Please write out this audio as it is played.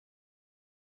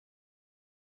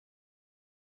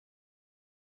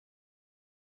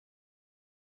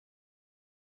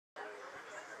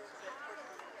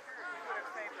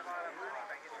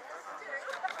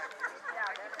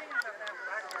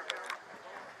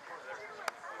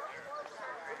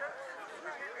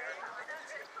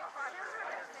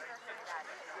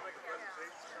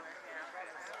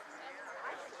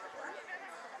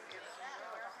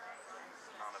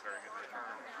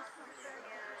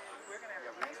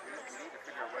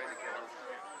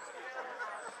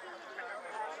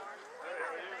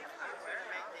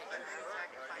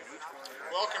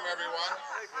Welcome, everyone.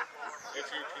 If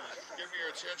you can give me your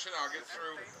attention, I'll get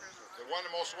through one of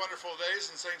the most wonderful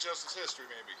days in St. Joseph's history,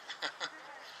 maybe.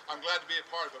 I'm glad to be a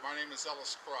part of it. My name is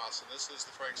Ellis Cross, and this is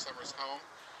the Frank Summers home,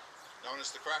 known as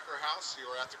the Cracker House. You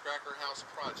are at the Cracker House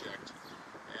Project.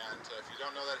 And if you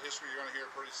don't know that history, you're going to hear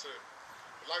it pretty soon.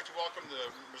 I'd like to welcome the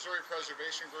Missouri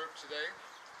Preservation Group today.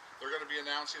 They're going to be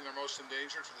announcing their most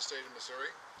endangered for the state of Missouri.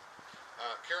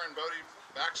 Karen Bodie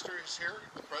Baxter is here,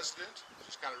 the president.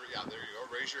 Just kind of, yeah, there you go.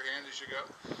 Raise your hand as you go.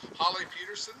 Holly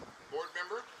Peterson, board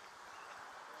member.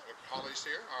 Holly's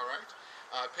here, all right.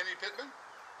 Penny Pittman.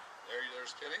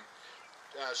 There's Penny.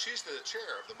 She's the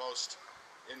chair of the most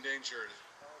endangered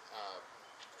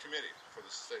committee for the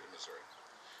state of Missouri.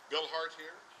 Bill Hart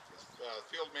here,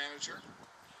 field manager.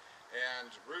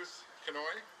 And Ruth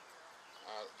Kanoy,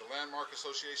 the Landmark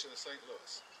Association of St.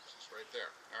 Louis. She's right there.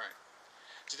 All right.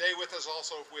 Today with us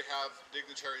also we have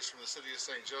dignitaries from the city of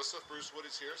St. Joseph. Bruce Wood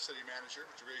is here, city manager.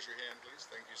 Would you raise your hand, please?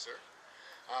 Thank you, sir.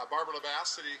 Barbara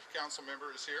LaBasse, city council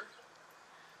member, is here.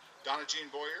 Donna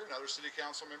Jean Boyer, another city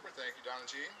council member. Thank you, Donna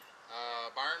Jean.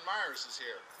 Byron Myers is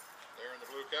here, there in the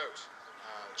blue coat.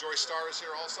 Joyce Starr is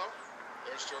here also.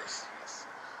 There's Joyce. Yes.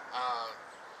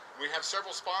 We have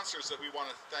several sponsors that we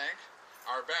want to thank.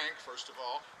 Our bank, first of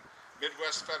all,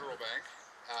 Midwest Federal Bank.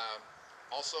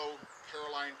 Also,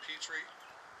 Caroline Petrie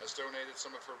has donated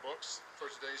some of her books for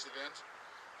today's event.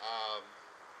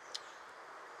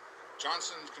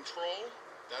 Johnson Control,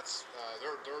 that's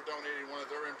they're donating one of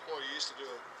their employees to do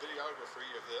a videography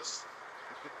of this.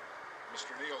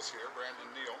 Mr. Neal's here, Brandon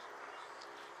Neal.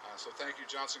 So thank you,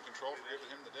 Johnson Control, for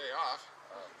giving him the day off.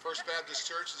 First Baptist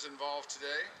Church is involved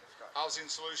today. Housing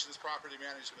Solutions Property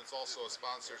Management is also a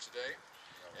sponsor today.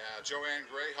 Joanne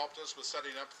Gray helped us with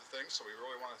setting up the thing, so we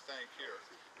really want to thank here.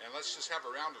 And let's just have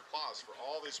a round of applause for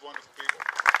all these wonderful people.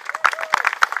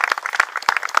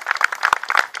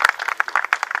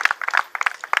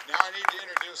 Now I need to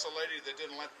introduce a lady that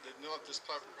didn't let this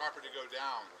property go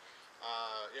down.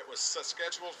 It was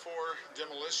scheduled for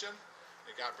demolition.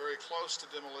 It got very close to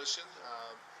demolition.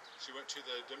 She went to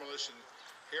the demolition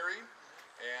hearing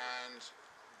and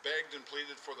begged and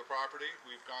pleaded for the property.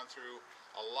 We've gone through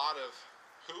a lot of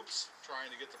hoops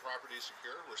trying to get the property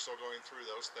secure. We're still going through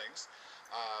those things.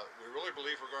 We really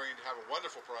believe we're going to have a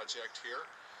wonderful project here.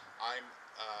 I'm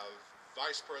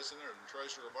vice president or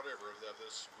treasurer or whatever of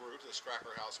this group, this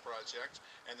Cracker House Project,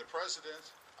 and the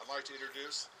president I'd like to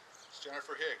introduce is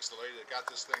Jennifer Higgs, the lady that got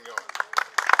this thing going.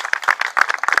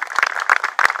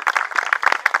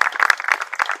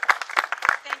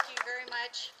 Thank you very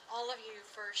much, all of you,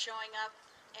 for showing up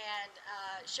and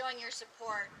showing your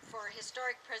support for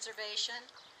historic preservation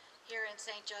here in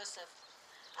St. Joseph.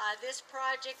 This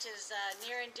project is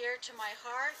near and dear to my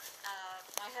heart.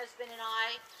 My husband and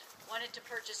I wanted to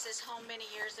purchase this home many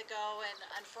years ago, and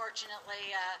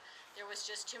unfortunately there was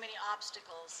just too many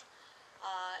obstacles.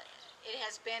 It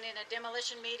has been in a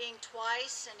demolition meeting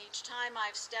twice, and each time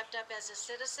I've stepped up as a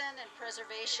citizen and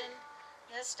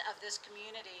preservationist of this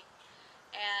community.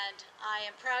 And I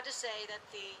am proud to say that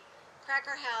the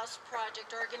Cracker House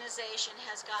Project organization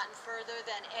has gotten further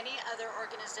than any other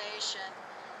organization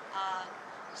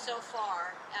so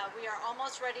far. We are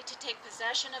almost ready to take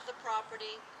possession of the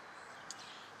property,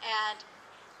 and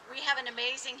we have an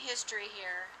amazing history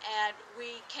here, and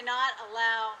we cannot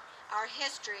allow our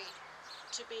history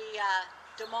to be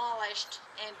demolished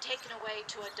and taken away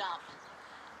to a dump.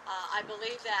 I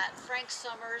believe that Frank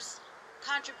Summers'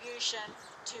 contribution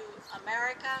to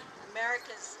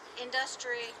America's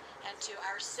industry, and to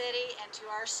our city and to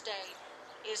our state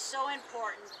is so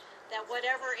important that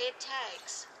whatever it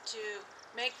takes to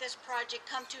make this project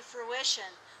come to fruition,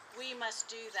 we must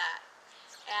do that.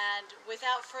 And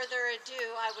without further ado,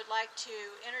 I would like to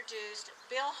introduce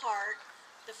Bill Hart,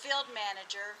 the field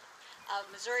manager of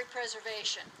Missouri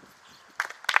Preservation.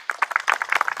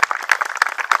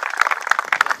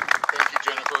 Thank you,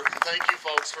 Jennifer. Thank you,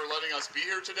 folks, for letting us be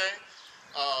here today.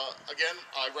 Again,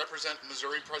 I represent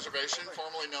Missouri Preservation,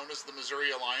 formerly known as the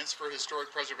Missouri Alliance for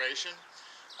Historic Preservation.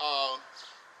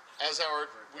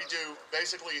 We do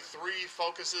basically three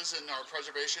focuses in our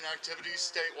preservation activities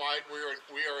statewide. We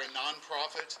are a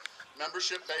nonprofit,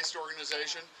 membership-based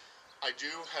organization. I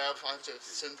have to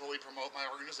sinfully promote my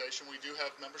organization. We do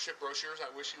have membership brochures.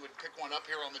 I wish you would pick one up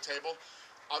here on the table.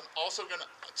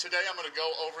 Today I'm going to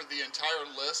go over the entire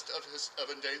list of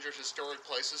endangered historic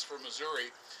places for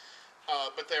Missouri.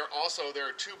 But there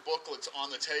are two booklets on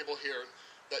the table here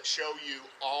that show you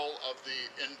all of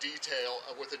in detail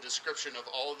with a description of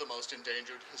all of the most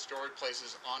endangered historic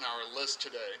places on our list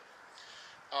today.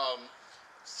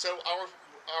 So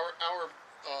our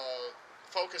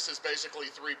focus is basically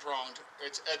three-pronged.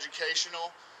 It's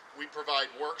educational, We provide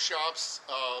workshops.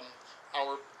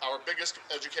 Our biggest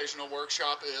educational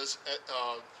workshop is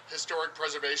Historic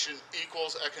Preservation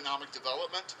Equals Economic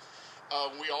Development.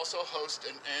 We also host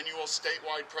an annual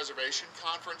statewide preservation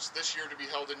conference this year to be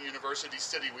held in University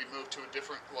City. We moved to a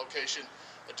different location,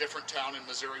 a different town in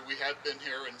Missouri. We had been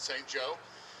here in St. Joe.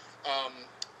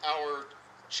 Our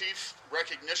chief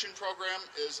recognition program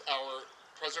is our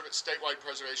statewide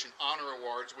preservation honor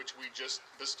awards, which we just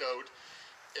bestowed.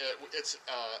 It's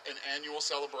an annual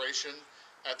celebration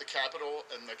at the Capitol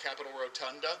and the Capitol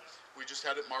Rotunda. We just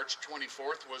had it March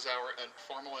 24th was our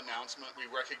formal announcement. We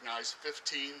recognize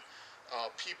 15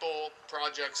 people,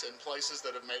 projects, and places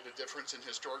that have made a difference in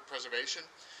historic preservation.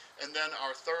 And then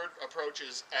our third approach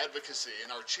is advocacy,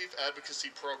 and our chief advocacy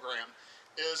program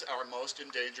is our Most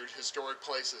Endangered Historic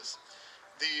Places.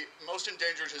 The Most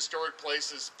Endangered Historic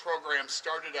Places program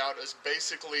started out as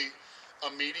basically a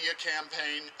media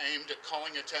campaign aimed at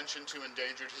calling attention to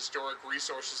endangered historic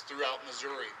resources throughout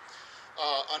Missouri.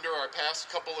 Under our past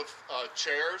couple of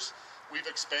chairs, we've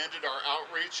expanded our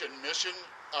outreach and mission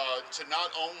to not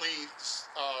only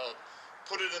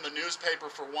put it in the newspaper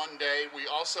for one day, we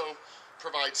also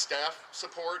provide staff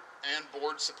support and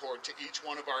board support to each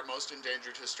one of our most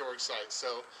endangered historic sites.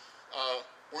 So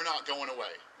we're not going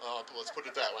away. Let's put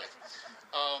it that way.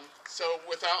 So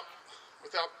without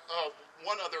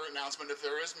one other announcement, if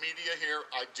there is media here,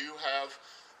 I do have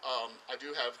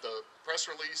the press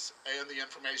release and the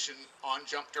information on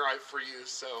Jump Drive for you.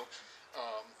 So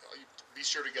be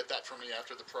sure to get that from me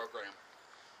after the program.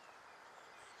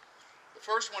 The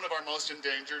first one of our most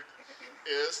endangered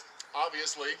is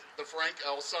obviously the Frank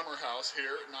L. Summer House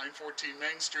here at 914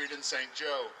 Main Street in St.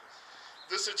 Joe.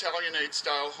 This Italianate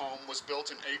style home was built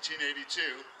in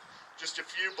 1882, just a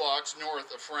few blocks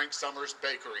north of Frank Summers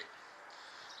Bakery.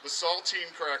 The saltine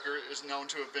cracker is known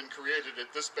to have been created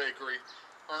at this bakery,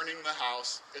 earning the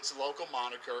house its local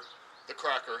moniker, the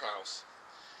Cracker House.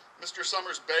 Mr.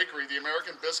 Summers Bakery, the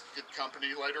American Biscuit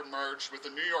Company, later merged with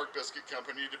the New York Biscuit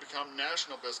Company to become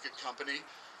National Biscuit Company,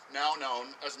 now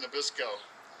known as Nabisco.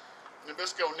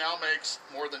 Nabisco now makes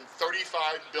more than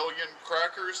 35 billion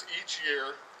crackers each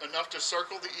year, enough to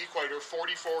circle the equator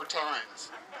 44 times.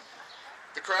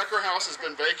 The Cracker House has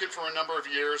been vacant for a number of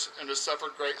years and has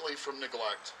suffered greatly from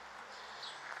neglect.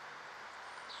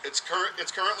 It's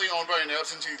currently owned by an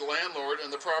absentee landlord,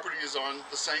 and the property is on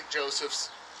the St. Joseph's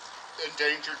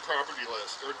endangered property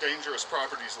list, or dangerous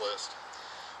properties list.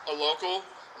 A local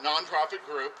nonprofit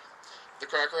group, the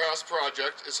Cracker House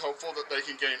Project, is hopeful that they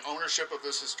can gain ownership of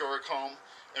this historic home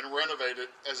and renovate it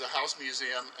as a house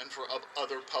museum and for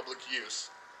other public use.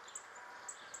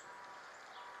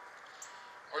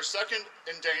 Our second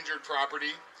endangered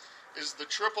property is the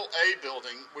AAA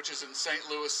building, which is in St.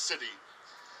 Louis City.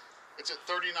 It's at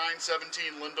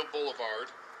 3917 Lindell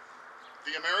Boulevard.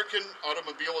 The American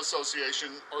Automobile Association,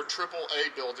 or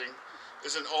AAA building,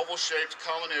 is an oval-shaped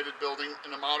colonnaded building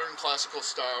in a modern classical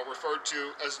style referred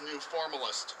to as New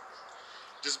Formalist.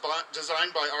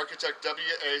 Designed by architect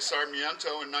W.A.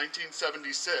 Sarmiento in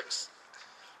 1976,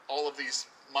 all of these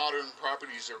modern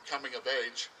properties are coming of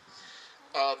age.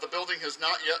 The building has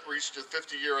not yet reached the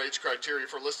 50-year age criteria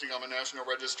for listing on the National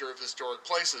Register of Historic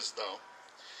Places, though.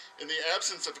 In the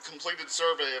absence of a completed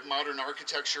survey of modern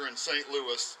architecture in St.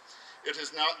 Louis, it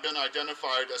has not been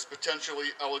identified as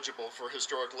potentially eligible for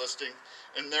historic listing,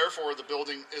 and therefore the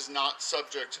building is not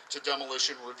subject to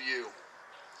demolition review.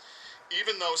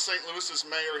 Even though St. Louis's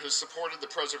mayor has supported the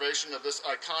preservation of this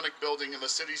iconic building in the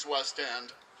city's west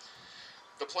end,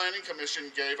 the Planning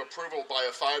Commission gave approval by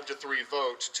a 5-3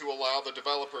 vote to allow the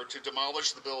developer to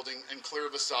demolish the building and clear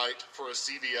the site for a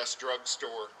CVS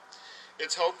drugstore.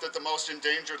 It's hoped that the most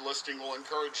endangered listing will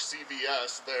encourage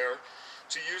CVS there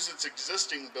to use its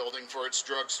existing building for its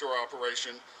drugstore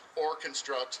operation or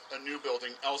construct a new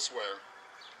building elsewhere.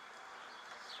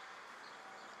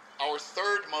 Our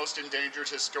third most endangered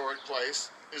historic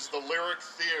place is the Lyric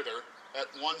Theater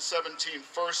at 117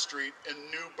 First Street in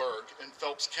Newburgh in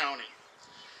Phelps County.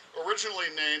 Originally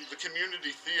named the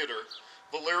Community Theater,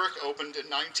 the Lyric opened in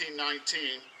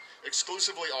 1919,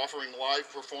 exclusively offering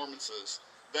live performances,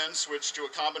 then switched to a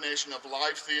combination of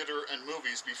live theater and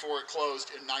movies before it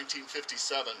closed in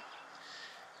 1957.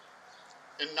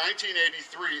 In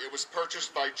 1983, it was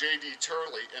purchased by J.D.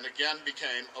 Turley and again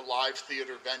became a live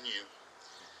theater venue.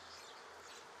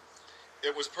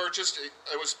 It was purchased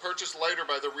later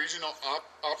by the Regional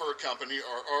Opera Company,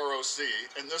 or ROC,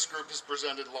 and this group has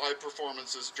presented live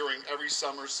performances during every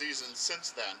summer season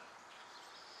since then.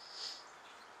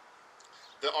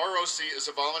 The ROC is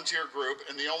a volunteer group,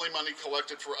 and the only money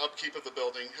collected for upkeep of the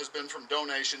building has been from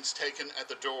donations taken at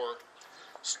the door.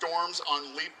 Storms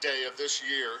on Leap Day of this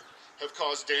year have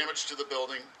caused damage to the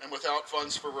building, and without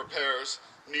funds for repairs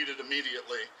needed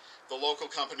immediately, the local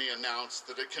company announced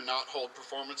that it cannot hold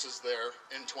performances there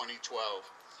in 2012.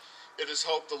 It is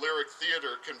hoped the Lyric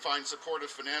Theater can find supportive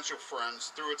financial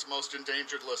friends through its most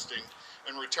endangered listing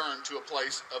and return to a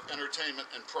place of entertainment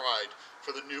and pride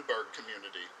for the Newburgh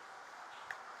community.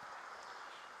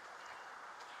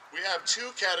 We have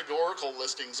two categorical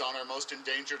listings on our most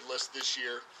endangered list this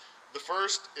year. The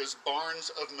first is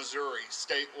Barns of Missouri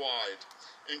statewide,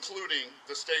 including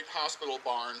the state hospital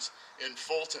barns in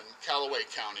Fulton, Callaway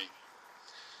County.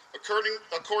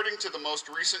 According to the most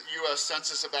recent U.S.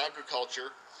 Census of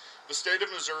Agriculture, the state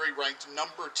of Missouri ranked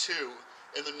number 2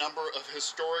 in the number of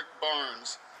historic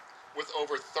barns, with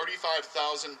over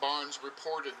 35,000 barns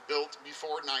reported built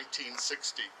before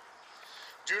 1960.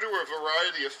 Due to a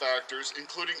variety of factors,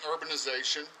 including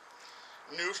urbanization,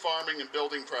 new farming and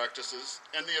building practices,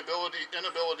 and the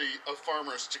inability of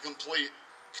farmers to compete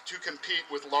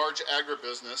with large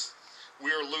agribusiness,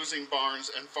 we are losing barns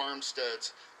and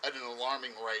farmsteads at an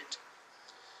alarming rate.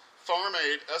 Farm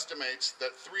Aid estimates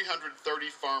that 330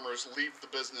 farmers leave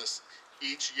the business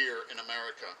each week in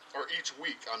America.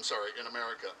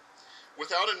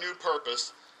 Without a new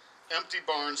purpose, empty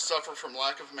barns suffer from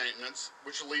lack of maintenance,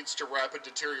 which leads to rapid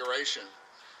deterioration.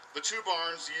 The two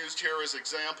barns used here as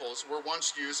examples were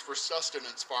once used for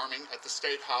sustenance farming at the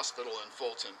state hospital in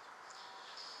Fulton.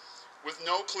 With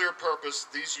no clear purpose,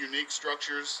 these unique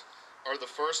structures are the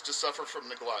first to suffer from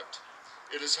neglect.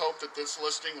 It is hoped that this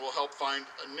listing will help find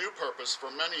a new purpose for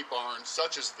many barns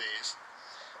such as these,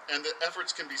 and that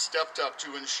efforts can be stepped up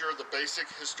to ensure the basic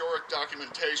historic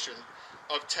documentation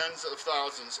of tens of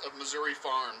thousands of Missouri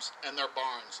farms and their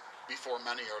barns before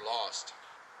many are lost.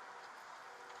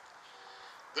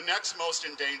 The next most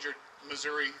endangered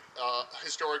Missouri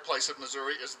historic place of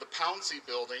Missouri is the Pouncey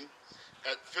Building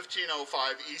at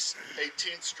 1505 East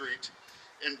 18th Street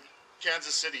in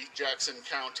Kansas City, Jackson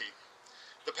County.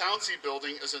 The Pouncey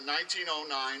Building is a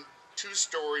 1909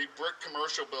 two-story brick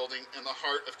commercial building in the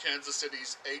heart of Kansas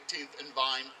City's 18th and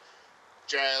Vine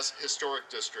Jazz Historic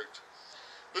District.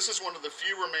 This is one of the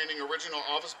few remaining original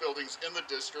office buildings in the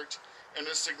district and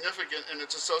is significant in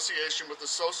its association with the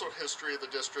social history of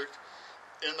the district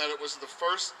in that it was the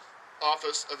first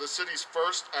office of the city's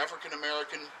first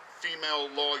African-American female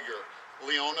lawyer,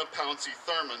 Leona Pouncey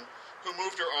Thurman, who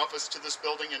moved her office to this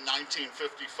building in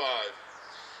 1955.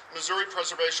 Missouri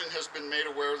Preservation has been made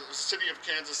aware that the city of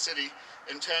Kansas City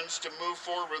intends to move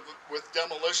forward with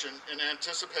demolition in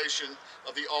anticipation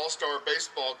of the All-Star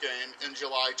baseball game in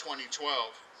July 2012.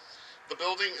 The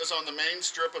building is on the main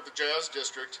strip of the Jazz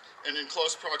District and in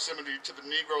close proximity to the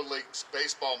Negro Leagues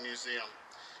Baseball Museum.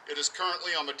 It is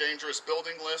currently on the dangerous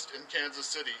building list in Kansas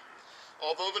City.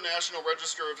 Although the National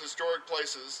Register of Historic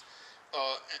Places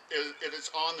it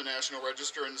is on the National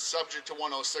Register and is subject to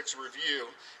 106 review,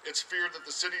 it's feared that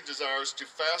the city desires to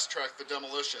fast-track the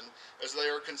demolition as they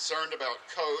are concerned about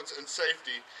codes and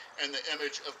safety and the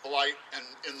image of blight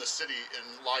in the city in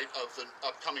light of the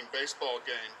upcoming baseball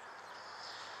game.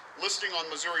 Listing on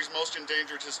Missouri's most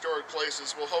endangered historic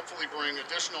places will hopefully bring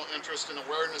additional interest and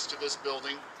awareness to this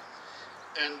building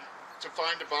and to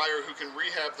find a buyer who can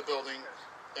rehab the building,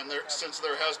 and since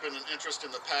there has been an interest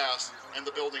in the past, and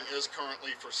the building is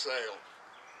currently for sale.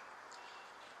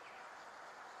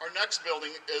 Our next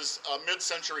building is a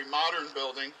mid-century modern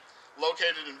building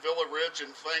located in Villa Ridge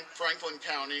in Franklin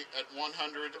County at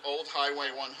 100 Old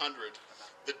Highway 100,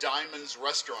 the Diamonds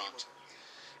Restaurant.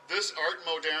 This Art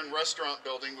Moderne restaurant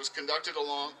building was constructed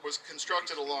along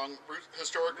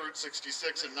historic Route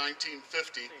 66 in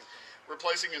 1950,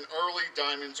 replacing an early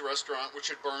Diamonds restaurant which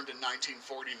had burned in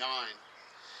 1949.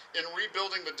 In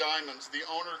rebuilding the Diamonds, the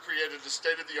owner created a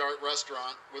state-of-the-art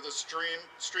restaurant with a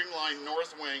streamlined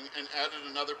north wing and added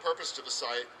another purpose to the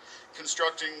site,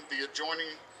 constructing in the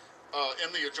adjoining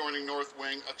north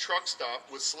wing a truck stop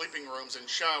with sleeping rooms and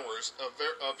showers,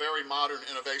 a very modern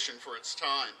innovation for its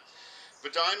time.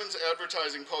 The Diamonds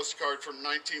advertising postcard from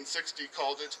 1960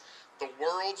 called it the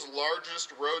world's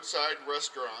largest roadside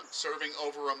restaurant, serving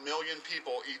over 1 million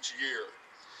people each year.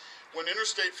 When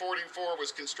Interstate 44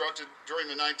 was constructed during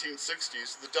the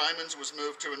 1960s, the Diamonds was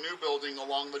moved to a new building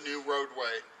along the new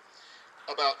roadway,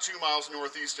 about 2 miles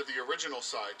northeast of the original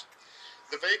site.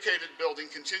 The vacated building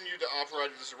continued to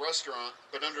operate as a restaurant,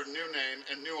 but under new name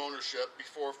and new ownership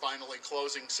before finally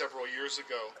closing several years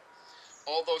ago.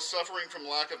 Although suffering from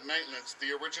lack of maintenance,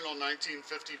 the original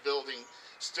 1950 building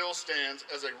still stands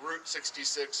as a Route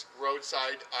 66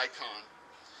 roadside icon.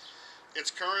 It's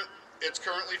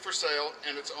currently for sale,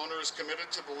 and its owner is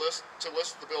committed to list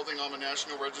the building on the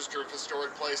National Register of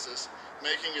Historic Places,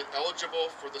 making it eligible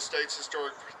for the state's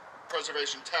historic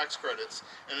preservation tax credits,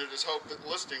 and it is hoped that the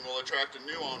listing will attract a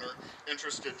new owner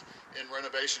interested in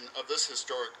renovation of this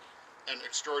historic and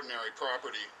extraordinary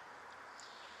property.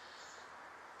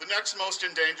 The next most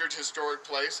endangered historic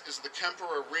place is the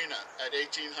Kemper Arena at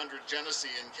 1800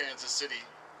 Genesee in Kansas City,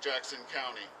 Jackson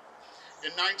County. In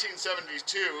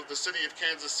 1972, the city of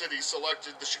Kansas City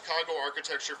selected the Chicago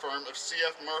architecture firm of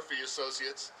C.F. Murphy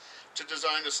Associates to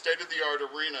design a state-of-the-art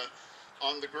arena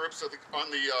on the grounds of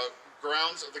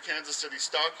the Kansas City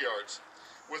Stockyards.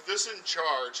 With this in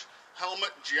charge,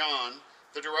 Helmut John,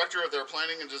 the director of their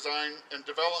planning and design and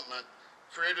development,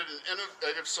 created an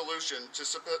innovative solution to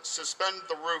suspend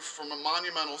the roof from a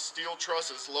monumental steel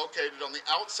trusses located on the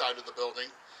outside of the building,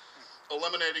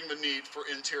 eliminating the need for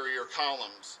interior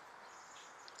columns.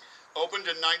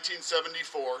 Opened in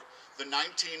 1974, the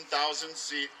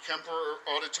 19,000-seat Kemper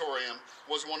Auditorium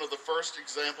was one of the first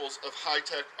examples of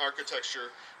high-tech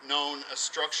architecture known as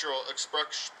structural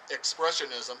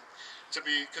expressionism to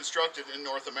be constructed in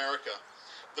North America.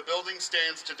 The building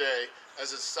stands today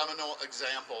as a seminal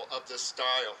example of this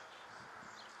style.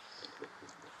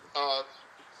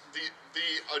 The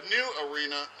new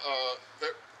arena,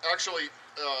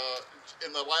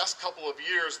 in the last couple of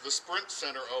years, the Sprint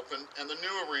Center opened, and the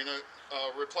new arena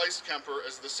replaced Kemper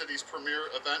as the city's premier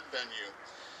event venue.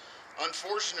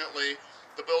 Unfortunately,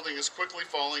 the building is quickly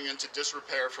falling into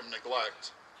disrepair from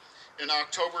neglect. In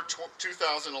October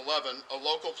 2011, a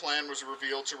local plan was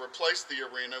revealed to replace the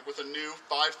arena with a new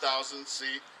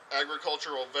 5,000-seat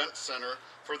agricultural event center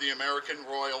for the American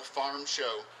Royal Farm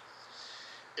Show.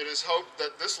 It is hoped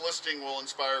that this listing will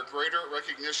inspire greater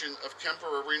recognition of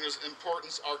Kemper Arena's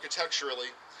importance architecturally,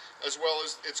 as well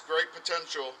as its great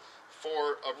potential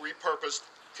for a repurposed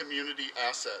community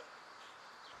asset.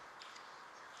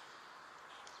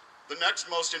 The next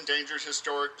most endangered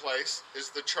historic place is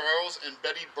the Charles and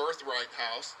Betty Birthright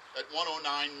House at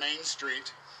 109 Main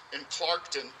Street in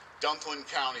Clarkton, Dunklin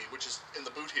County, which is in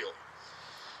the Boot Heel.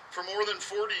 For more than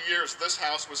 40 years, this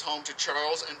house was home to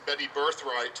Charles and Betty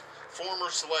Birthright, former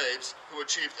slaves who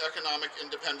achieved economic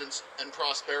independence and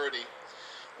prosperity,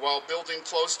 while building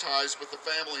close ties with the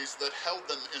families that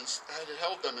had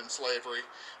held them in slavery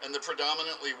and the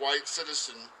predominantly white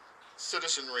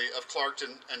citizenry of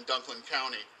Clarkton and Dunklin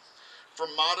County.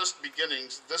 From modest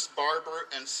beginnings, this barber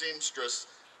and seamstress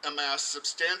amassed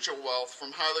substantial wealth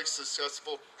from highly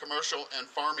successful commercial and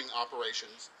farming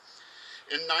operations.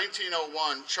 In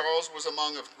 1901, Charles was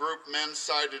among a group men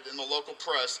cited in the local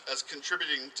press as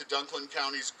contributing to Dunklin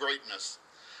County's greatness.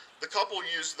 The couple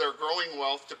used their growing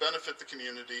wealth to benefit the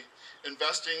community,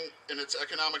 investing in its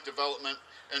economic development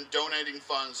and donating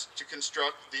funds to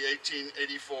construct the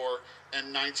 1884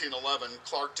 and 1911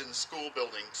 Clarkton school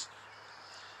buildings.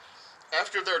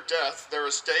 After their death, their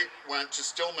estate went to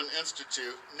Stillman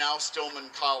Institute, now Stillman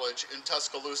College, in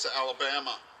Tuscaloosa,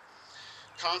 Alabama,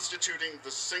 constituting the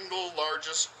single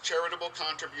largest charitable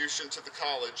contribution to the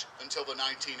college until the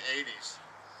 1980s.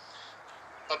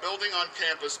 A building on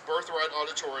campus, Birthright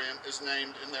Auditorium, is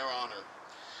named in their honor.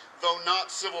 Though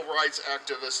not civil rights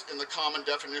activists in the common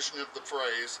definition of the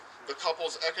phrase, the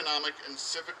couple's economic and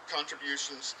civic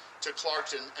contributions to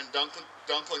Clarkton and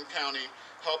Dunklin County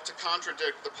helped to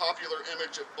contradict the popular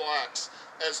image of blacks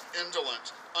as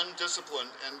indolent, undisciplined,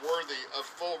 and worthy of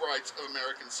full rights of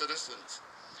American citizens.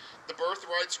 The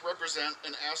Birthrights represent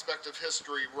an aspect of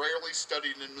history rarely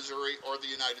studied in Missouri or the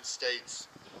United States.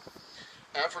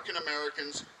 African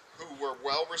Americans who were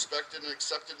well-respected and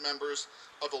accepted members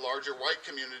of the larger white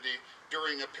community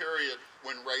during a period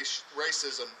when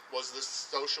racism was the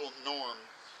social norm.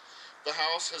 The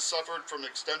house has suffered from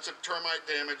extensive termite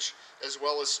damage as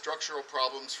well as structural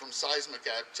problems from seismic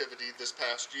activity this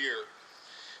past year.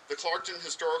 The Clarkton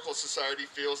Historical Society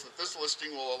feels that this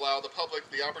listing will allow the public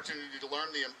the opportunity to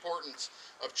learn the importance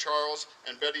of Charles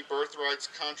and Betty Birthright's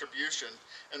contribution,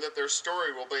 and that their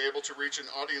story will be able to reach an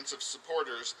audience of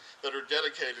supporters that are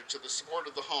dedicated to the support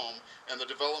of the home and the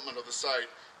development of the site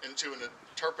into an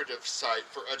interpretive site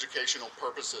for educational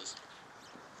purposes.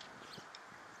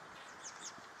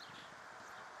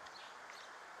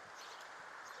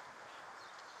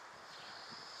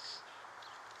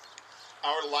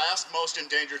 Our last most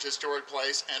endangered historic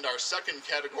place and our second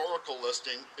categorical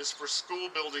listing is for school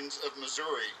buildings of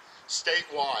Missouri,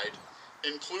 statewide,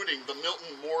 including the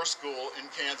Milton Moore School in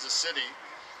Kansas City,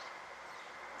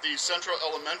 the Central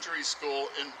Elementary School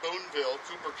in Boonville,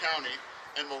 Cooper County,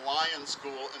 and the Lyon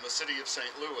School in the city of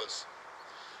St. Louis.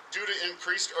 Due to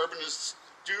increased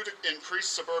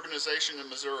suburbanization in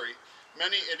Missouri,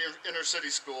 many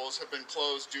inner-city schools have been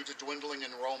closed due to dwindling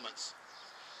enrollments.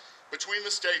 Between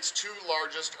the state's two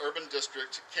largest urban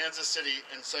districts, Kansas City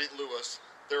and St. Louis,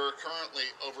 there are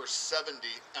currently over 70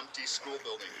 empty school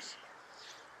buildings.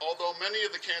 Although many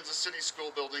of the Kansas City school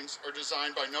buildings are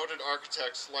designed by noted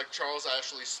architects like Charles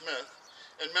Ashley Smith,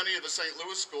 and many of the St.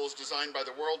 Louis schools designed by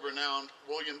the world-renowned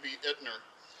William B. Ittner,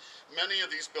 many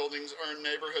of these buildings are in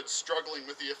neighborhoods struggling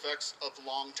with the effects of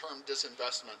long-term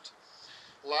disinvestment.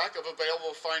 Lack of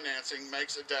available financing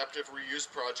makes adaptive reuse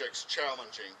projects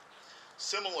challenging.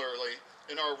 Similarly,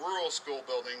 in our rural school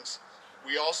buildings,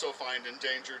 we also find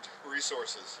endangered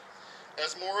resources.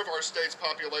 As more of our state's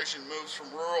population moves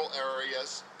from rural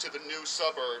areas to the new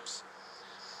suburbs,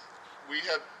 we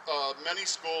have many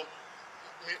school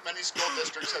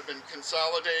districts have been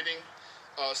consolidating,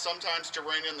 sometimes to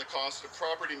rein in the cost of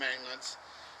property maintenance.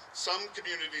 Some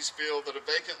communities feel that a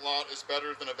vacant lot is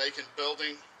better than a vacant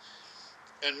building,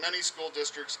 and many school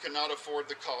districts cannot afford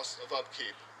the cost of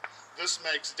upkeep. This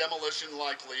makes demolition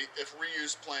likely if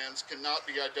reuse plans cannot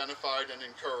be identified and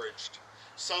encouraged.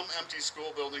 Some empty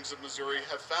school buildings of Missouri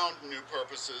have found new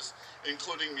purposes,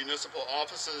 including municipal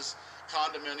offices,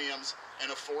 condominiums,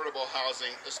 and affordable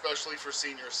housing, especially for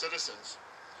senior citizens.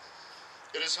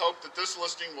 It is hoped that this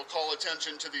listing will call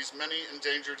attention to these many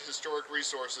endangered historic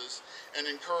resources and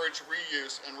encourage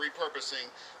reuse and repurposing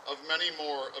of many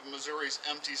more of Missouri's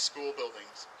empty school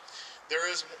buildings. There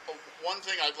is one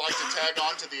thing I'd like to tag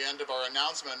on to the end of our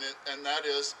announcement, and that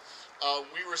is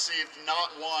we received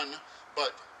not one,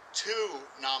 but 2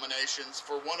 nominations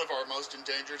for one of our most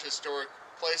endangered historic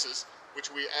places, which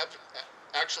we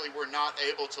actually were not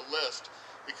able to list,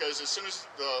 because as soon as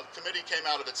the committee came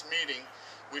out of its meeting,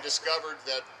 we discovered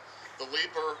that the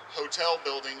Leeper Hotel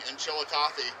building in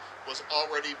Chillicothe was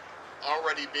already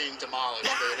being demolished.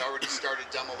 They had already started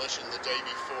demolition the day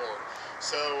before.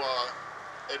 So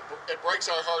it breaks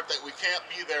our heart that we can't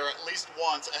be there at least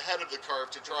once ahead of the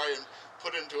curve to try and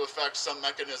put into effect some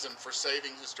mechanism for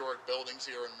saving historic buildings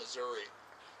here in Missouri.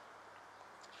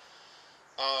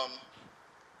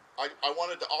 I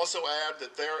wanted to also add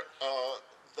that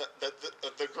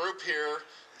the group here,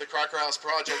 the Cracker House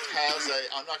Project, has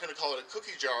I'm not going to call it a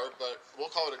cookie jar, but we'll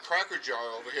call it a cracker jar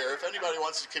over here, if anybody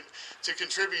wants to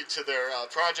contribute to their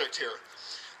project here.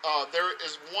 There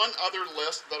is one other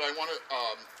list that I want to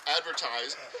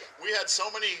advertise. We had so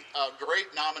many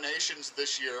great nominations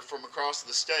this year from across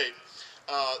the state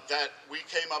that we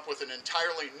came up with an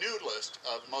entirely new list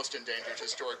of most endangered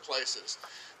historic places,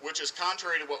 which is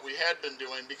contrary to what we had been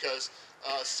doing, because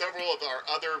several of our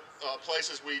other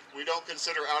places we don't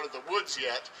consider out of the woods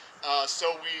yet,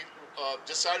 so we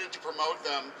decided to promote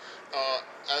them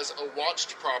as a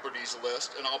watched properties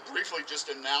list. And I'll briefly just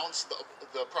announce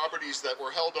the properties that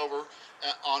were held over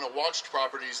on a watched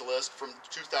properties list from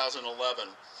 2011.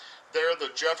 They're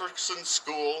the Jefferson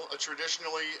School, a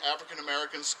traditionally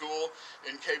African-American school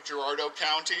in Cape Girardeau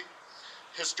County.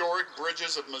 Historic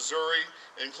bridges of Missouri,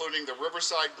 including the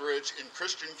Riverside Bridge in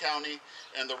Christian County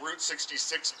and the Route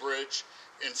 66 Bridge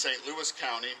in St. Louis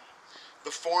County.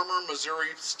 The former Missouri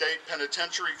State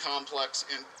Penitentiary Complex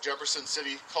in Jefferson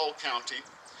City, Cole County.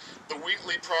 The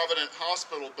Wheatley-Provident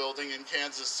Hospital building in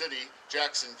Kansas City,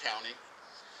 Jackson County.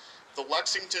 The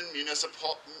Lexington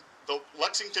Municipal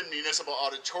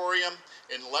Auditorium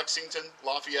in Lexington,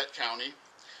 Lafayette County.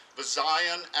 The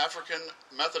Zion African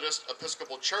Methodist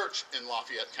Episcopal Church in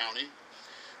Lafayette County.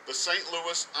 The St.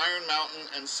 Louis Iron Mountain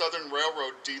and Southern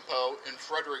Railroad Depot in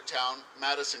Fredericktown,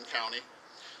 Madison County.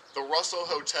 The Russell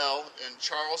Hotel in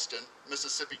Charleston,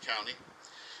 Mississippi County.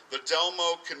 The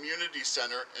Delmo Community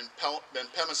Center in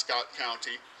Pemiscot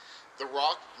County. The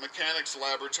Rock Mechanics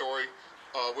Laboratory,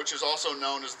 which is also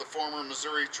known as the former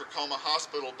Missouri Trachoma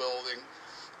Hospital building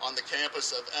on the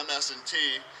campus of MS&T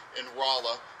in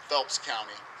Rolla, Phelps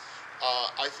County.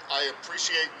 I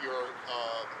appreciate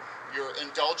your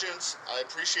indulgence. I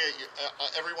appreciate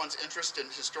everyone's interest in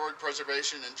historic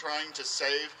preservation and trying to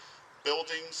save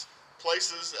buildings,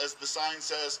 places, as the sign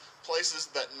says, places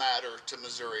that matter to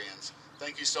Missourians.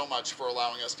 Thank you so much for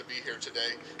allowing us to be here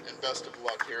today, and best of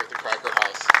luck here at the Cracker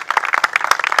House.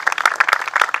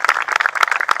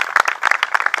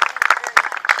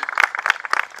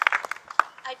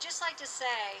 I'd just like to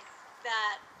say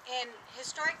that in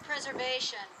historic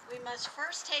preservation, we must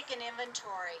first take an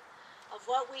inventory of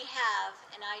what we have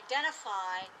and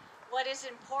identify what is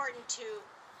important to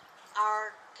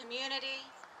our community,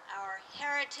 our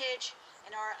heritage,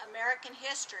 and our American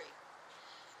history.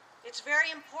 It's very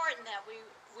important that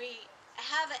we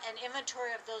have an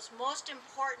inventory of those most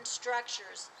important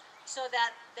structures so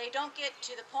that they don't get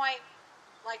to the point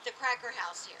like the Cracker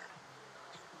House here.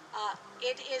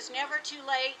 It is never too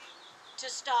late to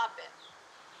stop it.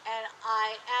 And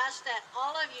I ask that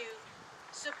all of you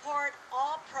support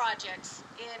all projects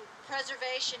in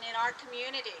preservation in our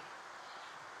community.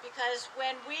 because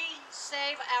when we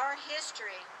save our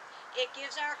history, it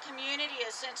gives our community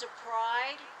a sense of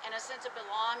pride and a sense of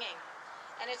belonging.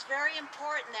 And it's very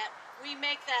important that we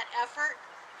make that effort,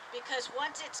 because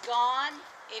once it's gone,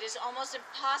 it is almost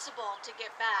impossible to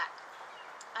get back.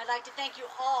 I'd like to thank you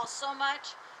all so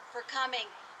much for coming.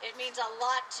 It means a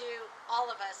lot to all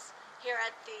of us here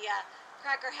at the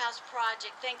Cracker House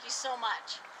Project. Thank you so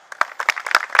much.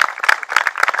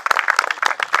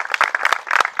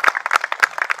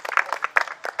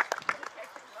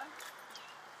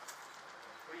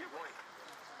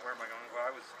 Where am I going? Well,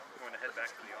 I was going to head back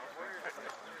to the office.